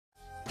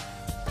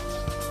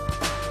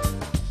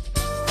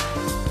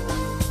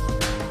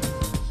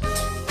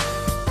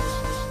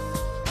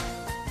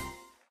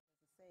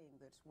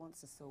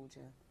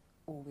soldier,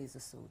 always a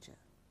soldier.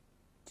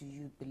 Do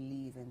you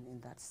believe in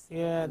that?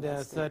 Yeah, in there that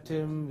are statement?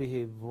 certain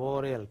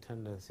behavioral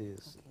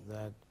tendencies Okay.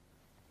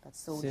 that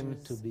soldiers seem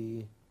to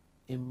be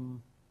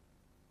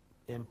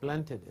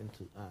implanted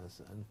into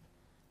us, and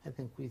I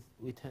think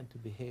we tend to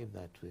behave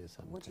that way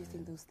sometimes. What do you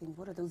think those things,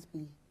 what are those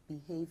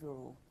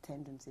behavioral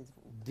tendencies?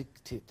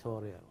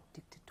 Dictatorial.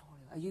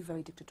 Dictatorial. Are you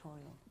very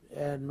dictatorial?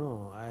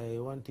 No, I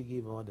want to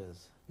give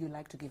orders. You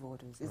like to give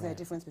orders. Is there a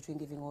difference between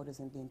giving orders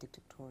and being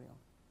dictatorial?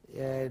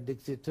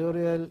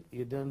 Dictatorial,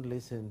 you don't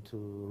listen to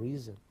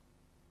reason.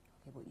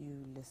 Okay, but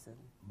you listen.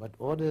 But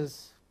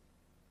orders,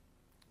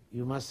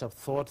 you must have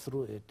thought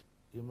through it.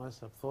 You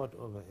must have thought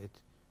over it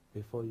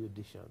before you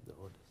dish out the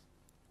orders.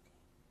 Okay.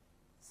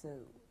 So,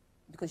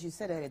 because you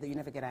said earlier that you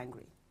never get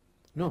angry.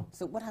 No.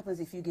 So what happens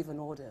if you give an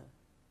order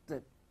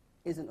that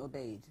isn't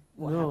obeyed?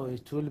 No,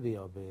 it will be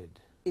obeyed.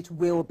 It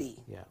will be?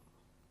 Yeah.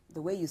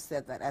 The way you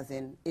said that, as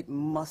in, it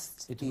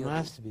must be obeyed. It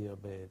must be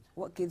obeyed.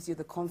 What gives you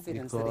the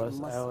confidence because that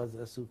it must? Because I was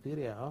a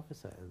superior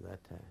officer at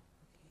that time. Okay.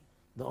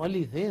 The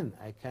only thing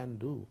I can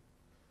do,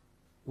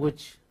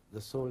 which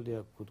the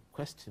soldier could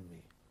question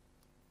me,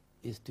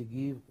 is to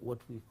give what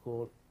we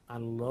call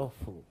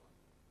unlawful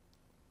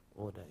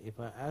order. If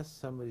I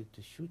ask somebody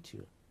to shoot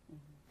you,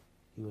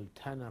 he will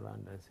turn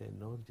around and say,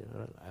 no,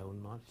 General, I will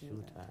not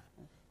shoot her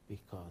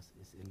because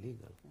it's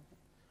illegal.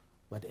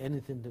 But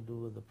anything to do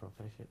with the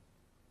profession,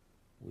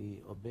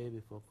 we obey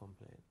before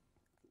complaint.